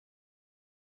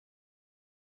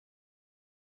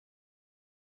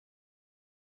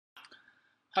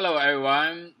Hello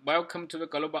everyone, welcome to the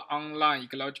Global Online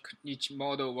Ecological Niche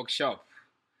Model Workshop,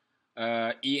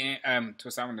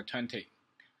 ENM2020.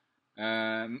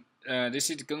 This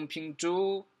is Gengping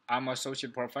Zhu. I'm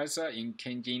Associate Professor in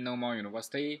Tianjin Normal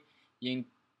University in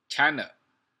China,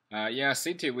 in a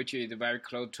city which is very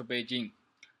close to Beijing.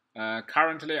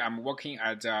 Currently, I'm working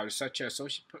as a research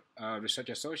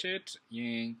associate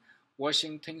in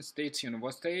Washington State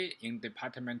University in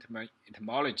Department of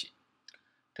Entomology.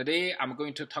 Today, I'm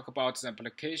going to talk about the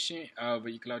application of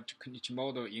ecological niche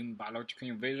model in biological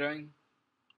invasion.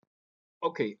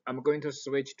 Okay, I'm going to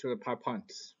switch to the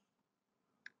PowerPoint.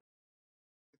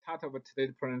 Start of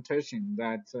today's presentation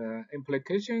that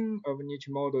implication of niche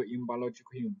model in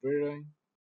biological invasion.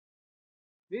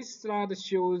 This slide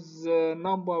shows the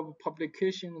number of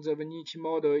publications of niche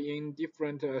model in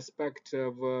different aspects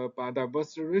of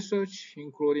biodiversity research,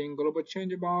 including global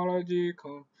change biology,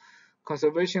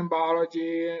 conservation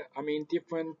biology.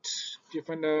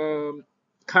 Different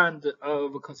kinds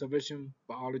of conservation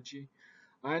biology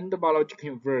and biological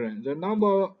inference. The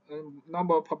number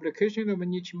of publications of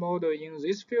niche model in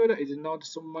this field is not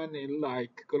so many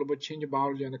like global change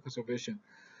biology and conservation,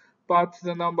 but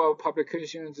the number of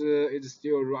publications is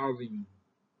still rising.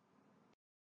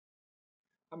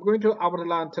 I'm going to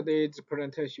outline today's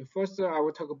presentation. First, I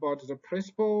will talk about the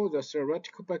principle, the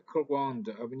theoretical background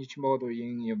of niche model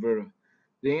in inversion.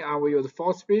 Then I will use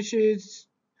 4 species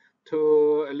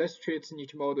to illustrate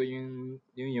niche model in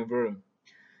inversion.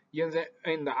 In the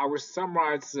end, I will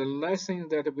summarize the lessons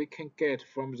that we can get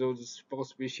from those 4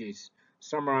 species,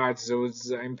 summarize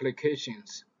those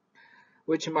implications,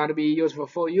 which might be useful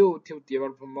for you to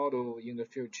develop a model in the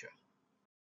future.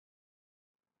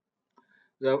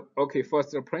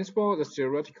 First the principle, the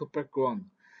theoretical background.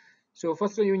 So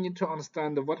first you need to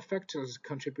understand what factors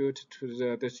contribute to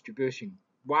the distribution.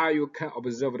 Why you can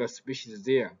observe the species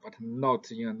there, but not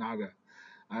in another,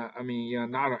 in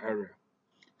another area.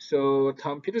 So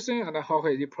Tom Peterson and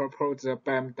Jorge proposed the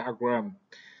BAM diagram.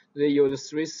 They use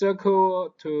 3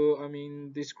 circles to,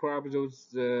 describe those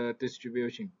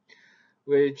distribution,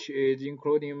 which is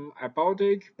including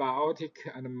abiotic, biotic,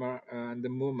 and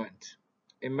movement.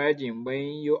 Imagine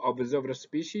when you observe the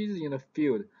species in the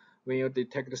field, when you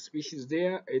detect the species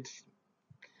there,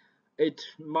 it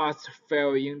must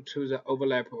fall into the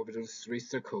overlap of those 3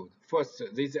 circles. First,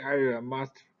 this area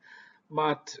must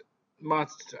fall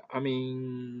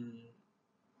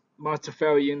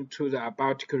into the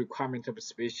abiotic requirement of the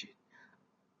species.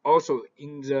 Also,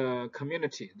 in the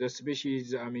community, the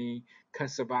species can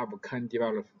survive, can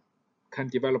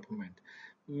development.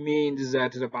 Means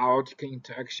that the biotic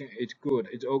interaction is good,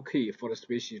 it's okay for the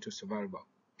species to survive.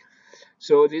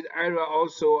 So this area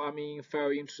also,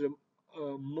 fell into the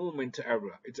movement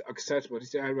area. It's accessible.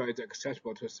 This area is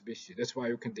accessible to a species. That's why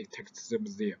you can detect them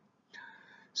there.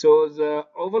 So the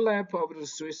overlap of the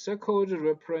 3 circles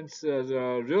represents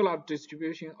the real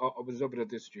distribution or observed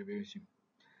distribution.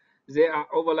 There are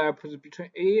overlaps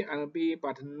between A and B,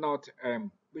 but not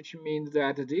M, which means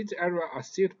that these areas are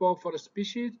suitable for the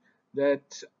species,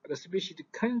 that the species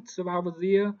can survive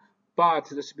there, but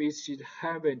the species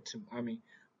haven't,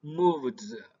 moved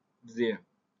there.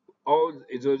 All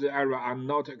those areas are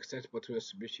not accessible to the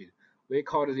species. We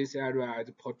call this area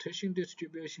as partition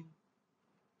distribution.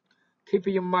 Keep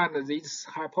in mind this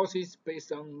hypothesis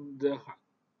based on the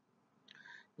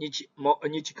niche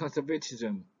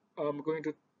conservatism. I'm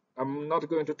not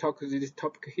going to talk this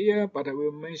topic here, but I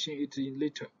will mention it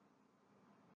later.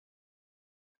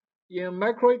 In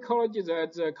macroecology,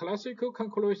 there's a classical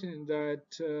conclusion that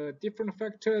different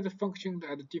factors function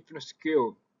at different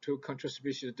scale to control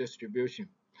species distribution.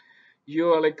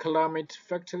 Usually climate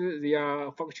factors, they are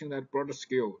function at broader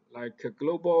scale, like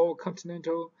global,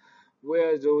 continental,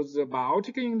 where those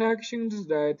biotic interactions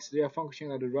that they are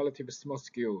function at a relatively small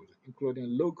scale,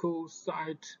 including local,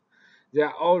 site. There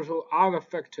are also other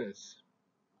factors.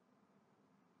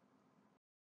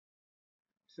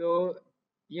 So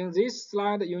in this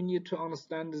slide, you need to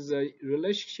understand the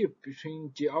relationship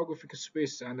between geographic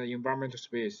space and environmental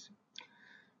space.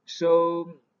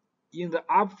 So in the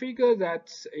up figure, that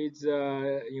is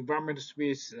environmental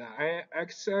space.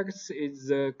 X-axis is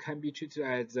can be treated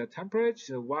as the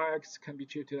temperature. The Y-axis can be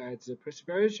treated as the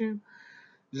precipitation.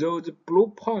 Those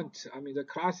blue point, the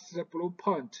classic blue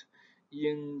point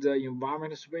in the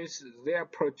environmental space, their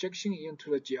projection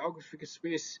into the geographic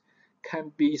space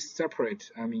can be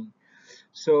separate.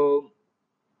 So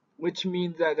which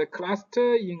means that the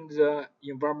cluster in the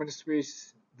environmental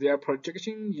space, their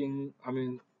projection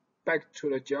back to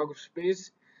the geographic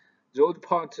space, those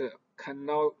points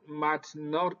might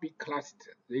not be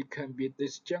clustered. They can be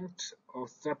disjunct or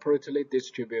separately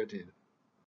distributed.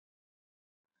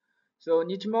 So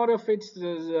niche model fits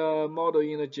the model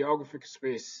in the geographic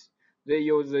space. They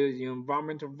use the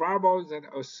environmental variables that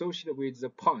are associated with the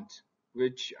point,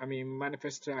 which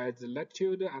manifest as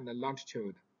latitude and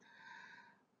longitude.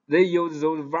 They use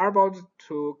those variables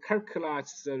to calculate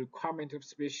the requirement of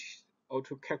species or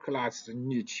to calculate the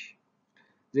niche.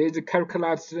 These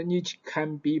calculated niche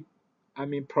can be,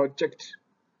 projected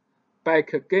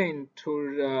back again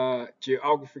to the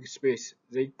geographic space.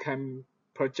 They can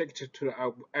project to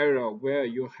the area where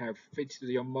you have fitted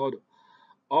your model,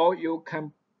 or you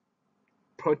can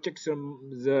project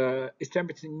the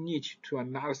estimated niche to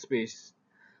another space.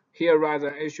 Here lies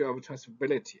an issue of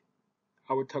transferability.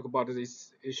 I will talk about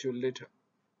this issue later.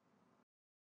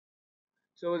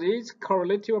 So this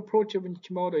correlative approach of niche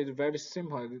model is very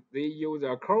simple. They use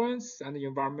occurrence and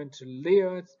environmental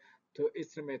layers to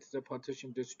estimate the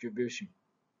potential distribution.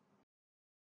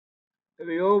 If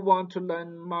you want to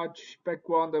learn much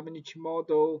background of niche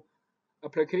model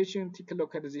application, take a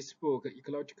look at this book,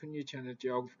 Ecological Niche and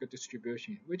Geographical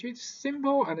Distribution, which is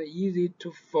simple and easy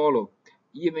to follow.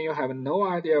 Even you have no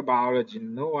idea of biology,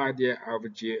 no idea of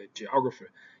geography,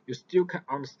 you still can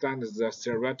understand the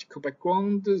theoretical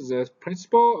background, the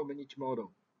principle of niche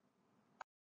model.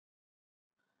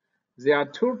 There are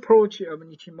two approaches of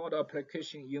niche model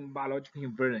application in biological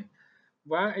environment.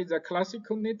 One is a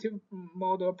classical native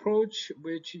model approach,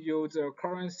 which uses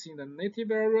occurrence in the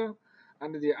native area,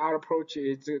 and the other approach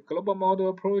is the global model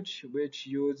approach, which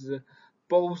uses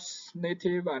both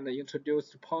native and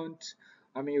introduced point.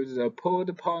 Use a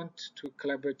pooled point to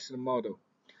collaborate the model.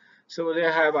 So they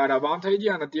have an advantage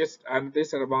and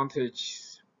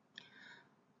disadvantage.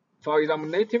 For example,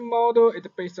 native model is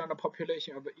based on the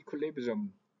population of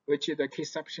equilibrium, which is the key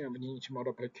section of niche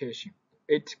model application.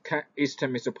 It can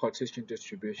estimate the population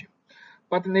distribution.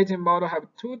 But the native model have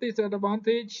two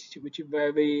disadvantages, which are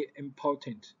very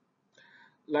important.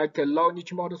 Like a low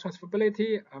niche model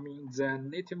transferability, the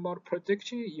native model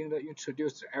prediction in the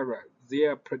introduced area,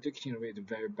 their prediction rate is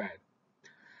very bad.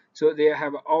 So they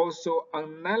have also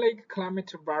analytic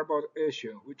climate variable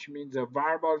issue, which means the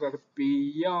variables that are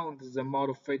beyond the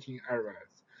model fitting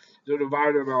areas. Those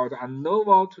variables are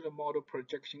novel to the model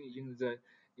projection in the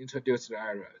introduced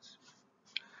areas.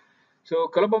 So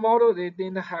global model, they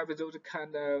didn't have those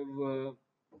kind of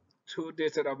two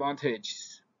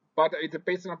disadvantages, but it's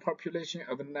based on population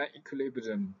of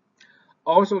non-equilibrium.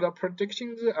 Also, the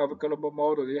predictions of global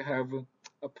model, they have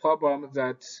a problem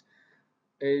that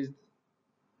is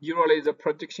usually the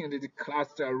prediction is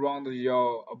clustered around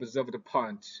your observed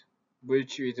point,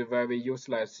 which is very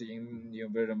useless in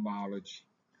environmental biology.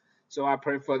 So I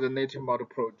prefer the native model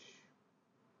approach.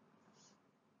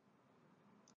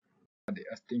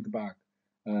 A stink bug,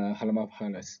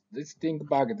 Halimapalus. This stink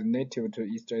bug is native to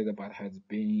East Asia but has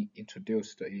been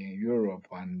introduced in Europe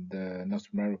and North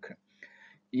America.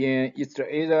 In East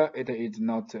Asia, it is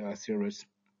not a serious,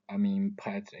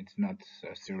 pet, it's not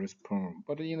a serious problem.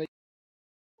 But in the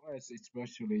US,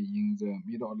 especially in the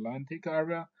Middle Atlantic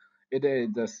area, it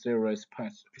is a serious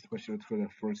pest, especially to the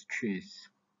fruit trees.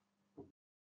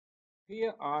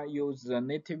 Here I use the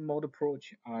native model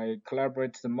approach. I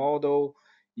collaborate the model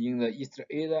in the East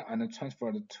Asia and transfer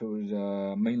it to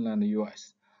the mainland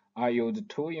US. I use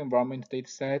two environment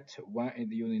datasets. One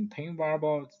is using 10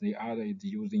 variables, the other is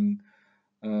using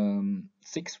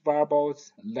 6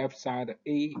 variables. Left side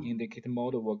A indicator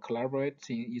model will collaborate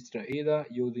in East Asia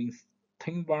using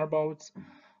 10 variables,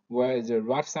 where the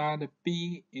right side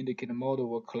B indicator model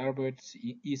will collaborate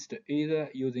in East Asia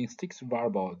using 6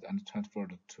 variables and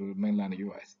transferred to mainland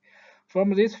US.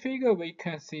 From this figure, we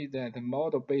can see that the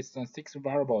model based on 6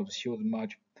 variables shows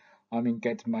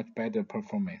get much better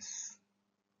performance.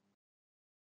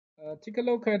 Take a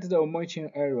look at the omission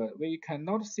area. We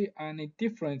cannot see any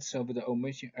difference of the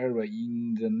omission area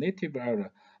in the native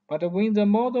area, but when the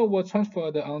model was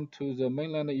transferred onto the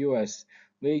mainland US,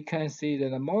 we can see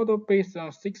that the model based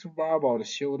on 6 variables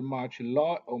showed much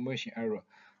lower omission area,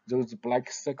 those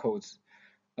black circles,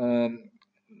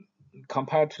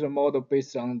 compared to the model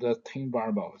based on the 10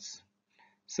 variables.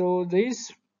 So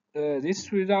this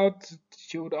result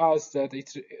showed us that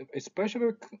it's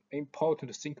especially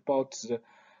important to think about the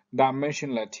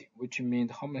dimensionality, which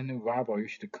means how many variables you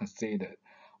should consider,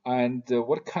 and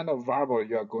what kind of variable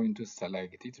you are going to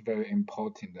select. It's very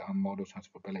important on model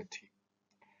transferability.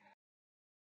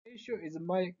 The issue is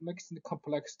mixed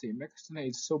complexity. Mixed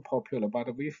is so popular,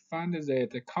 but we find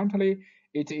that currently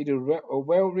it is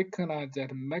well recognized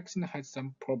that mixed has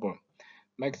some problem.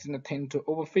 Mixed tend to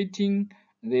overfitting.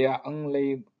 They are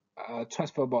only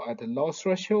transferable at a low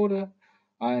threshold,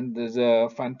 and the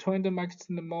fine-tuned mixed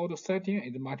model setting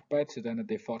is much better than the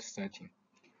default setting.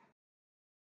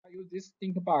 use this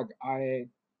stink bug, I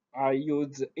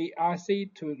use ARC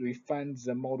to refine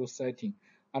the model setting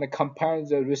and compare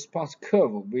the response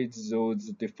curve with those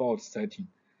default setting.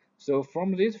 So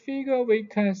from this figure, we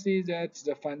can see that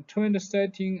the fine-tuned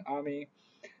setting,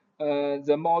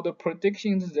 the model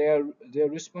predictions, their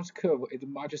response curve is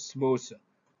much smoother.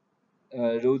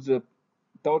 Those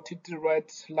dotted red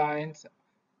lines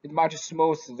is much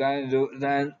smoother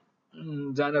than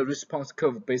a response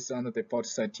curve based on the default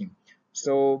setting.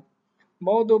 So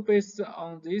model based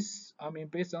on this,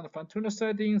 based on the fine-tuned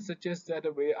setting, suggests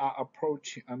that we are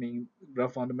approaching, the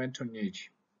fundamental niche,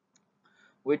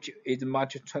 which is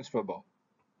much transferable.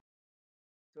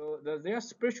 So their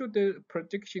spatial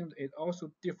prediction is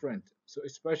also different. So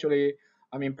especially,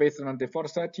 based on default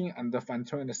setting and the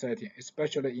fine-tuned setting,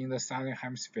 especially in the southern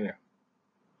hemisphere.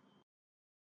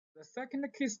 The second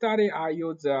case study I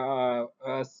use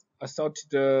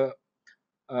assorted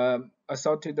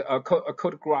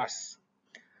code grass,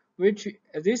 which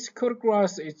this code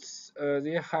grass is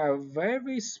they have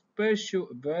very special,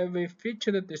 very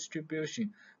featured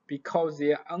distribution because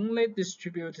they are only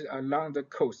distributed along the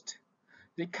coast.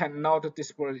 They cannot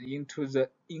disperse into the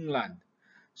inland.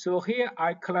 So here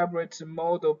I collaborate the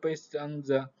model based on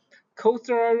the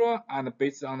coastal area and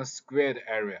based on the squared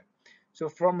area. So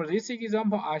from this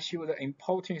example, I show the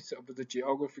importance of the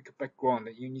geographic background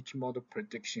in niche model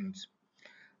predictions.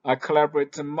 I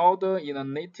collaborate the model in a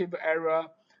native area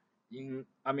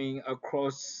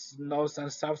across North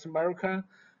and South America,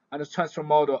 and transfer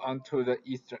model onto the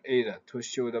East Asia to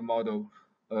show the model,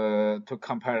 to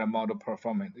compare the model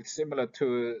performance. It's similar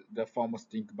to the former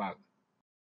stink bug.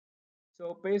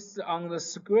 So based on the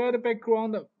squared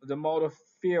background, the model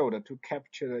failed to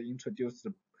capture the introduced,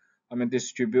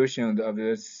 distribution of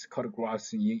this code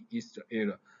grass in East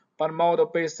Asia. But model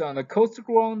based on the coast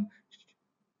ground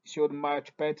showed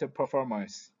much better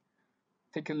performance.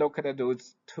 Take a look at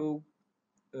those two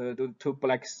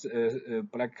black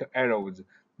arrows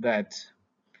that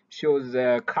show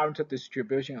the current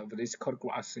distribution of this code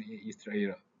grass in East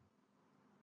Asia.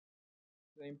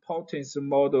 The importance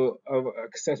model of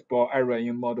accessible area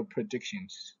in model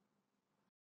predictions.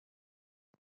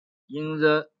 In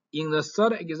the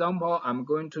third example, I'm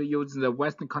going to use the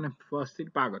Western continental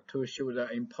feedback to show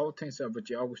the importance of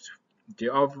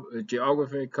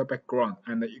geographical background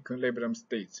and the equilibrium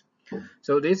states.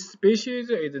 So this species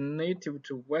is native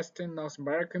to Western North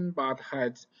America, but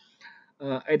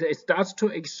it starts to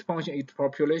expand its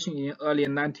population in early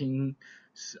 19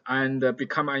 and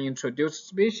become an introduced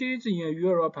species in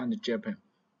Europe and Japan.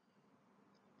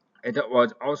 It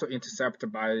was also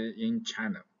intercepted in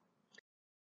China.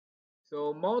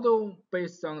 So model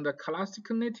based on the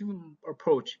classical native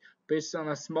approach, based on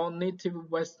a small native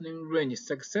western range,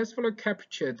 successfully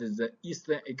captured the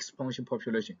eastern expansion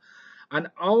population, and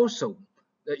also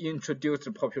the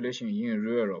introduced population in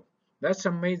Europe. That's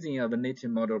amazing of a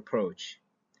native model approach.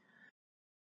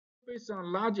 Based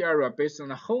on large area, based on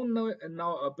the whole North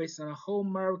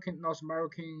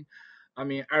American,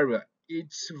 area,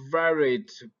 it's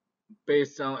varied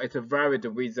it varied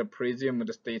with the presumed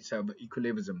state of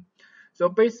equilibrium. So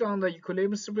based on the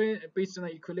equilibrium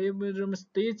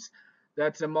states,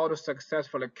 that the model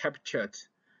successfully captured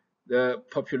the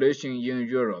population in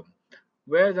Europe.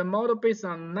 Where the model based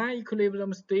on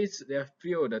non-equilibrium states, they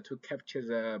failed to capture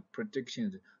the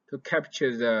predictions, to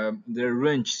capture the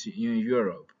range in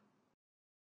Europe.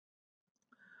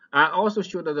 I also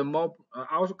showed I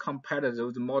also compared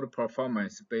those model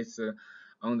performance based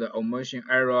on the omission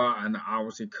error and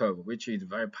ROC curve, which is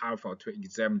very powerful to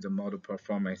examine the model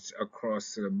performance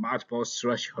across multiple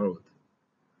thresholds.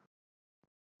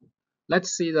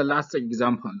 Let's see the last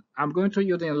example. I'm going to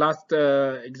use the last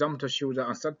example to show the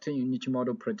uncertainty in niche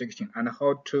model prediction and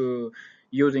how to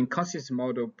using consistent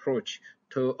model approach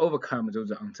to overcome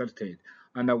those uncertainties,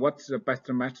 and what's the best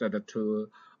method to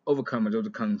overcome those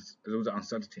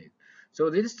uncertainties. So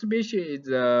this species is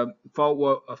fall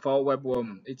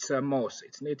webworm. It's a mouse.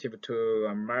 It's native to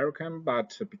American,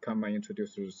 but become an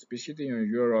introduced species in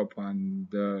Europe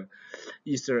and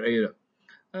Eastern Asia.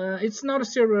 It's not a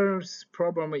serious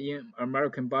problem in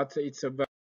American, but it's a very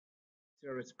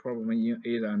serious problem in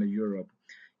Asia and Europe.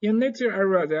 In native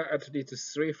area, there are at least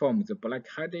three forms: the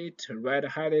black-headed,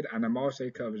 red-headed, and a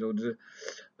mosaic of those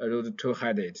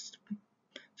two-headed.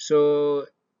 So,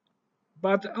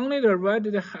 but only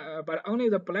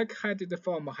the black-headed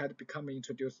form had become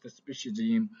introduced species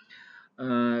in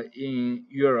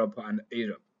Europe and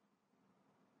Asia.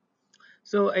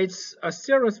 So it's a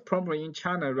serious problem in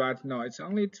China right now. It's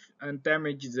only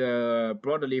damage the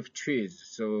broadleaf trees.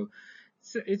 So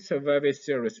it's a very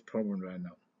serious problem right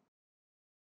now.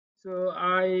 So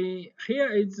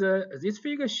here is this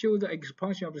figure shows the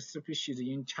expansion of the species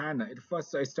in China. It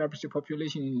first established a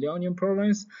population in Liaoning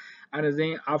province, and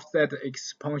then after that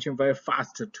expansion very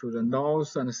fast to the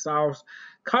north and south.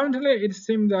 Currently, it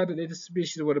seems that this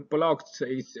species was blocked.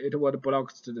 It was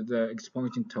blocked the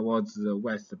expansion towards the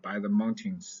west by the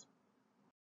mountains.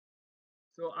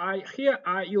 So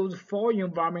I use 4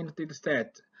 environment data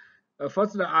set.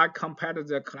 First, I compared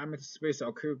the climate space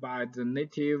occupied by the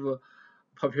native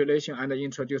population and the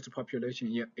introduced population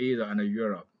in Asia and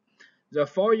Europe. The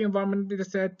 4 environment data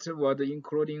set was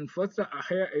including first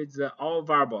here is all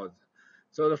variables.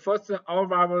 So the first all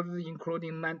variables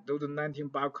including those 19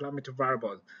 bioclimate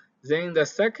variables. Then the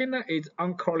second is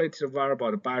uncorrelated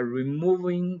variable by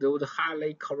removing those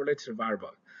highly correlated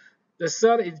variables. The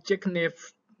third is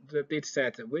JCNIF the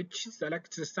dataset, which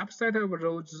selects a subset of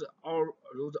those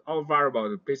all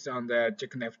variables based on the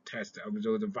JCNIF test of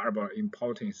those variable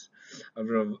importance of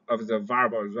the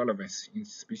variable relevance in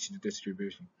species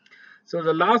distribution. So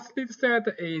the last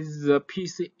dataset is the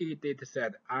PCA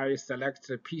dataset. I select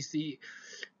the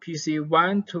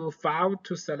PC1 to 5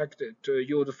 to select to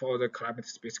use for the climate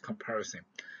space comparison.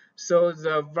 So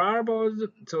the variables,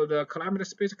 so the climate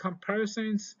space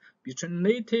comparisons between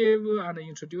native and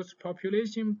introduced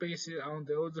population based on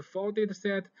those 4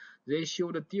 datasets, they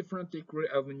show the different degree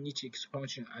of niche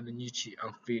expansion and niche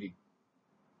unfitting.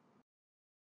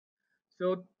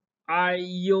 So I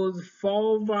use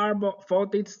 4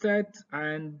 datasets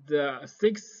and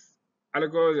 6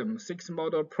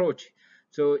 model approach.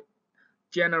 So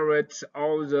generate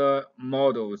all the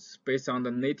models based on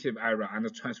the native area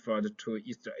and transferred to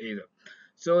East Asia.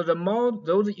 So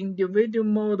those individual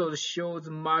models shows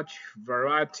much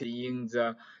variety in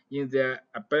their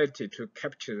ability to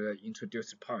capture the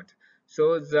introduced point.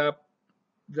 So the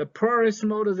poorest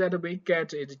model that we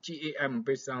get is GAM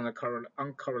based on the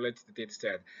uncorrelated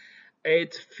dataset.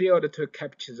 It failed to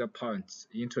capture the points,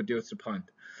 introduced point.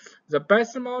 The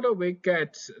best model we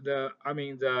get, the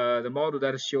model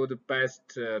that shows the best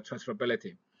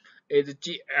transferability is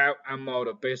GLM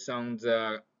model based on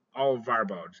the all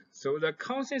variables. So the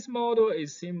consensus model it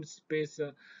seems based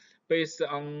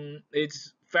on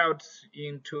it's felt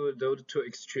into those 2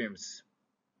 extremes.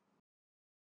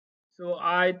 So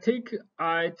I take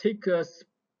a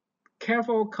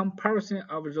careful comparison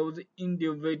of those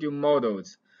individual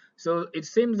models. So it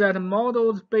seems that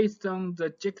models based on the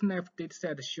JCNF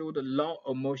dataset showed a lot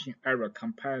of motion error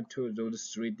compared to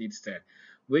those 3 datasets,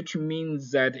 which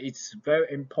means that it's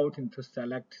very important to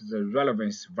select the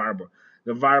relevance variable,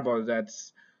 the variable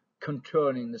that's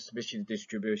controlling the species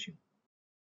distribution.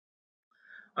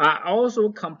 I also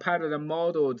compared the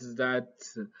models that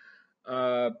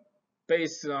uh,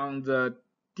 based on the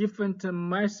different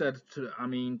methods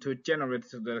to generate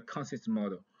the consensus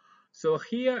model. So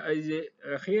here is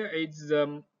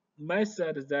the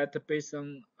method that based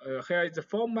on here is the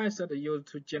 4 methods used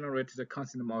to generate the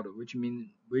consensus model, which is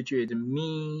mean,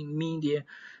 median,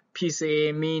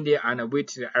 PCA, median, and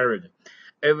weighted average.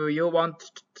 If you want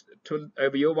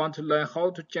to learn how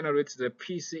to generate the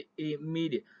PCA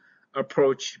median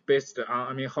approach based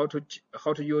on how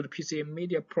to use PCA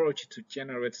media approach to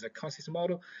generate the consensus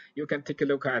model, you can take a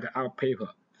look at our paper.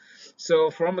 So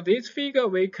from this figure,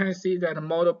 we can see that the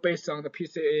model based on the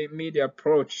PCA media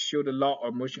approach showed a lot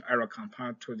of motion error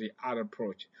compared to the other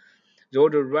approach.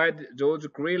 Those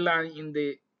gray line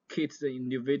indicates the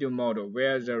individual model,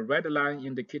 where the red line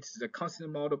indicates the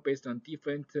consensus model based on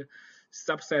different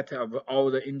subset of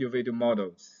all the individual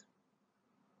models.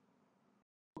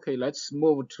 Okay, let's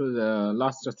move to the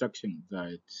last section,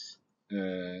 that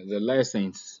the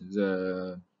lessons,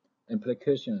 the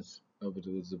implications of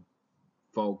those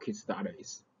 4 case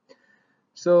studies.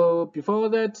 So before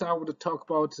that, I would talk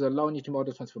about the low niche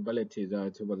model transferability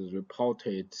that was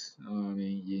reported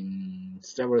in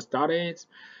several studies,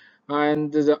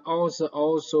 and the author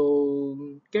also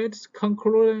gets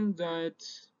conclusion that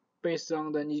based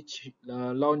on the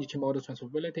low niche model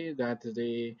transferability, that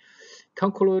they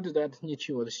conclude that niche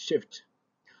was shift.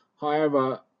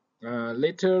 However,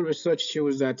 later research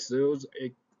shows that those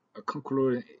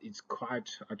conclusion is quite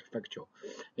artificial.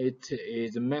 It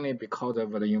is mainly because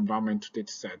of the environmental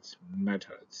dataset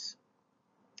methods.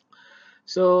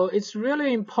 So it's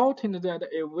really important that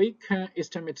if we can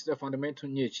estimate the fundamental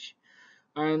niche,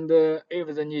 and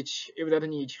if that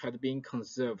niche had been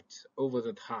conserved over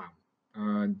the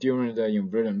time during the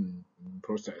inversion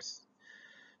process.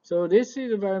 So this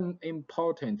is very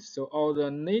important. So all the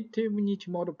native niche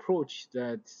model approach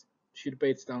that should be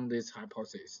based on this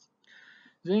hypothesis.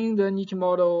 Then the niche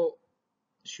model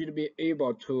should be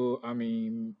able to,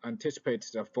 anticipate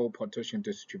the full population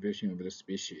distribution of the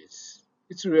species.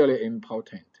 It's really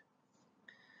important.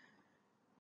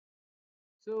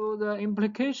 So the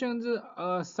implications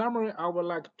summary, I would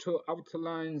like to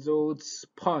outline those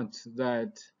points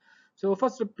that. So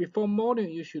first, before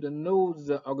modeling, you should know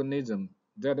the organism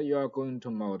that you are going to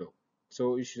model.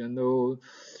 So you should know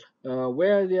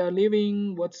where they are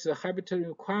living, what's the habitat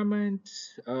requirement,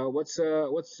 what's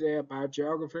their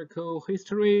biogeographical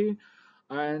history,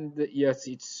 and yes,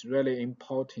 it's really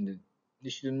important.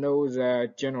 You should know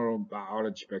the general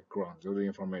biology background, those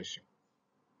information.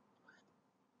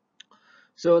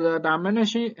 So the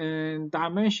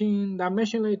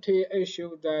dimensionality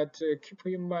issue that keep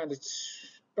in mind,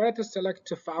 it's better select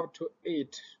 5 to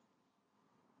 8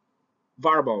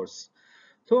 variables.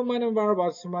 Too many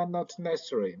variables might not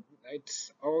necessary.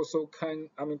 It's also too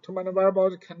many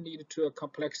variables can lead to a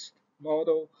complex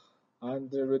model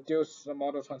and reduce the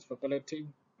model transferability.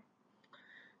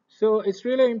 So it's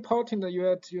really important that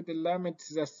you delimit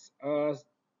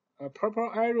a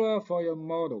proper area for your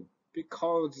model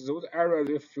because those areas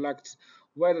reflect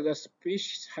whether the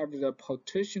species have the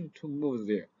potential to move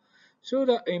there. So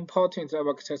the importance of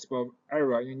accessible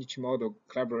area in each model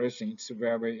collaboration is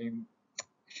you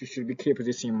should be keep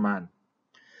this in mind.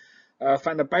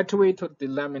 Find a better way to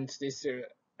delimit this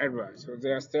area. So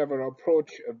there are several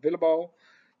approaches available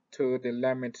to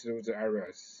delimit those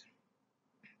areas.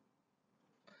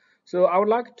 So I would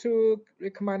like to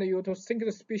recommend you to think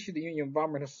the species in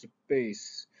environmental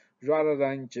space rather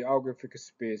than geographic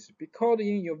space, because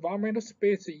in environmental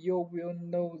space you will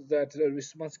know that the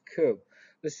response curve,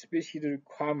 the species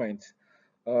requirement,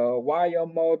 why your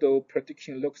model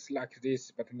prediction looks like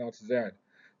this but not that.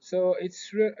 So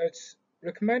it's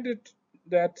recommended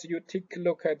that you take a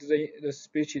look at the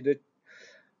species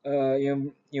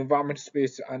in environment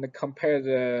space and compare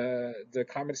the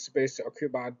climate space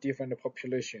occupied by different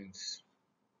populations.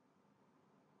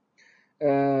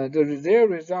 Their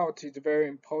result is very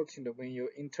important when you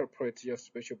interpret your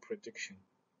spatial prediction.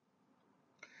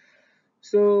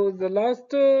 So the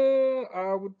last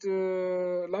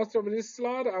of this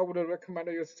slide, I would recommend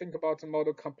you think about the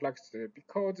model complexity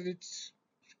because it's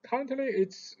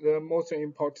the most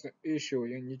important issue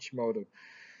in each model.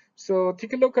 So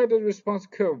take a look at the response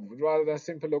curve rather than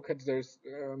simply look at the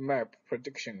map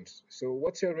predictions. So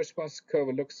what's your response curve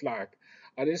looks like?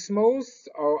 Are they smooth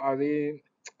or are they,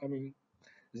 I mean,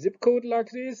 zip code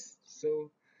like this?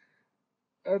 So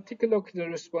take a look at the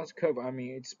response curve.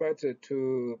 It's better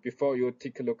to before you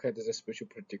take a look at the spatial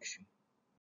prediction.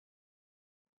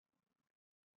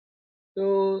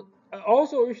 So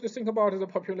also you should think about the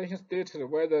population data,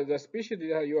 whether the species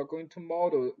data you are going to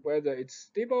model, whether it's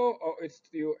stable or it's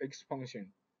still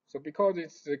expansion. So because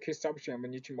it's the key assumption of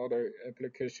each model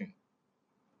application.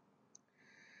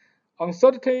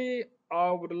 Uncertainty,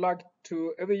 I would like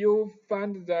to, if you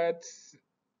find that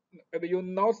if you're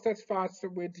not satisfied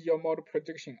with your model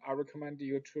prediction, I recommend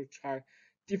you to try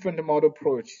different model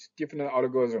approach, different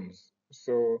algorithms.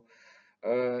 So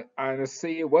and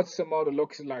see what the model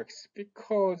looks like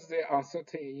because there are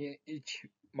certain in each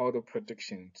model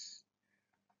predictions.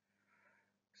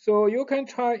 So you can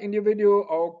try individual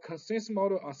or consensus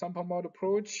model or sample model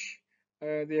approach.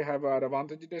 They have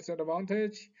advantage,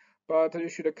 disadvantage, but you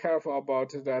should be careful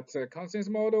about that consensus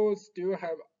models do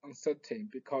have uncertainty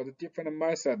because different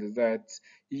methods that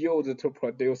used to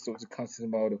produce those consensus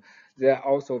models, there are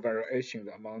also variations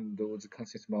among those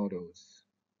consensus models.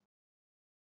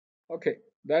 Okay,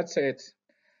 that's it.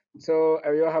 So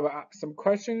if you have some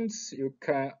questions, you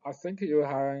can, I think you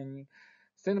can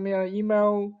send me an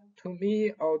email to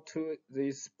me or to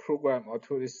this program or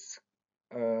to this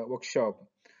workshop.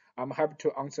 I'm happy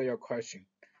to answer your question.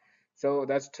 So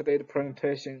that's today's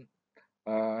presentation.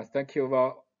 Thank you.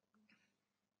 Well,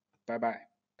 bye bye.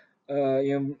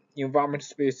 In environment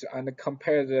space and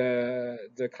compare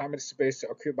the climate space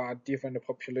occupied by different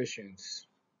populations.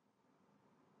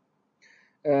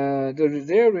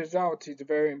 Their result is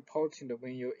very important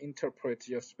when you interpret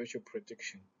your spatial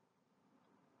prediction.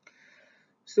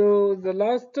 So the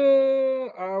last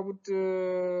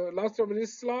of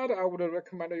this slide, I would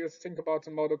recommend you think about the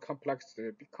model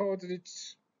complexity because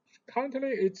it's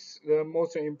the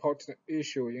most important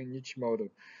issue in each model.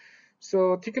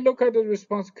 So take a look at the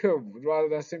response curve rather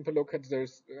than simply look at the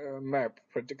map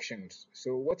predictions.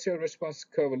 So what's your response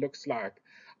curve looks like?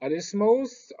 Are they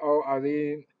smooth or are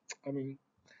they,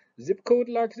 zip code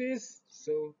like this?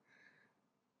 So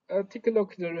take a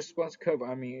look at the response curve.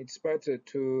 It's better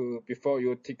to before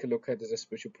you take a look at the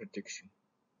spatial prediction.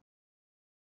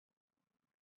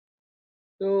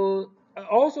 So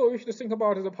also you should think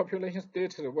about the population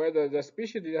data, whether the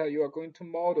species data you are going to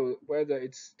model, whether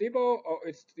it's stable or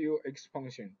it's still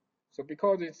expansion. So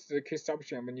because it's the key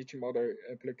assumption of each model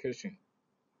application.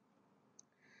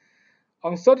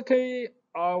 Uncertainty,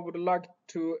 I would like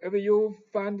to, if you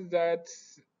find that,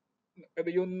 if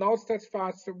you're not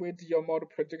satisfied with your model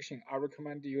prediction, I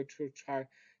recommend you to try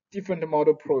different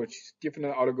model approach,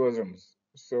 different algorithms.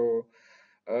 So,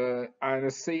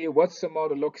 and see what the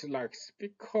model looks like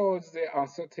because there are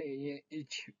uncertain in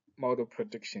each model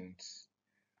predictions.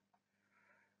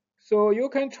 So you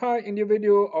can try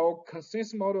individual or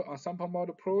consensus model or sample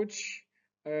model approach.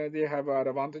 They have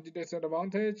advantage,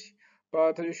 disadvantage,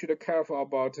 but you should be careful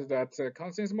about that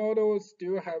consensus models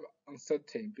still have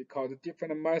uncertainty because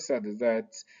different methods that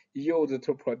used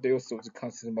to produce those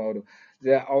consensus models,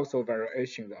 there are also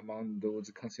variations among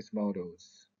those consensus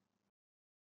models.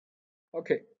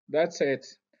 Okay, that's it.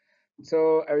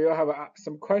 So if you have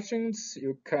some questions,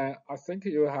 you can, I think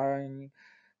you can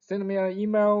send me an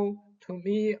email to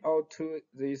me or to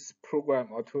this program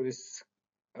or to this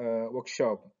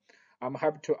workshop. I'm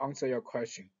happy to answer your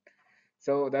question.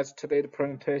 So that's today's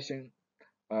presentation.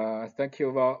 Thank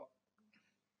you all.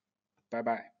 Bye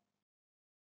bye.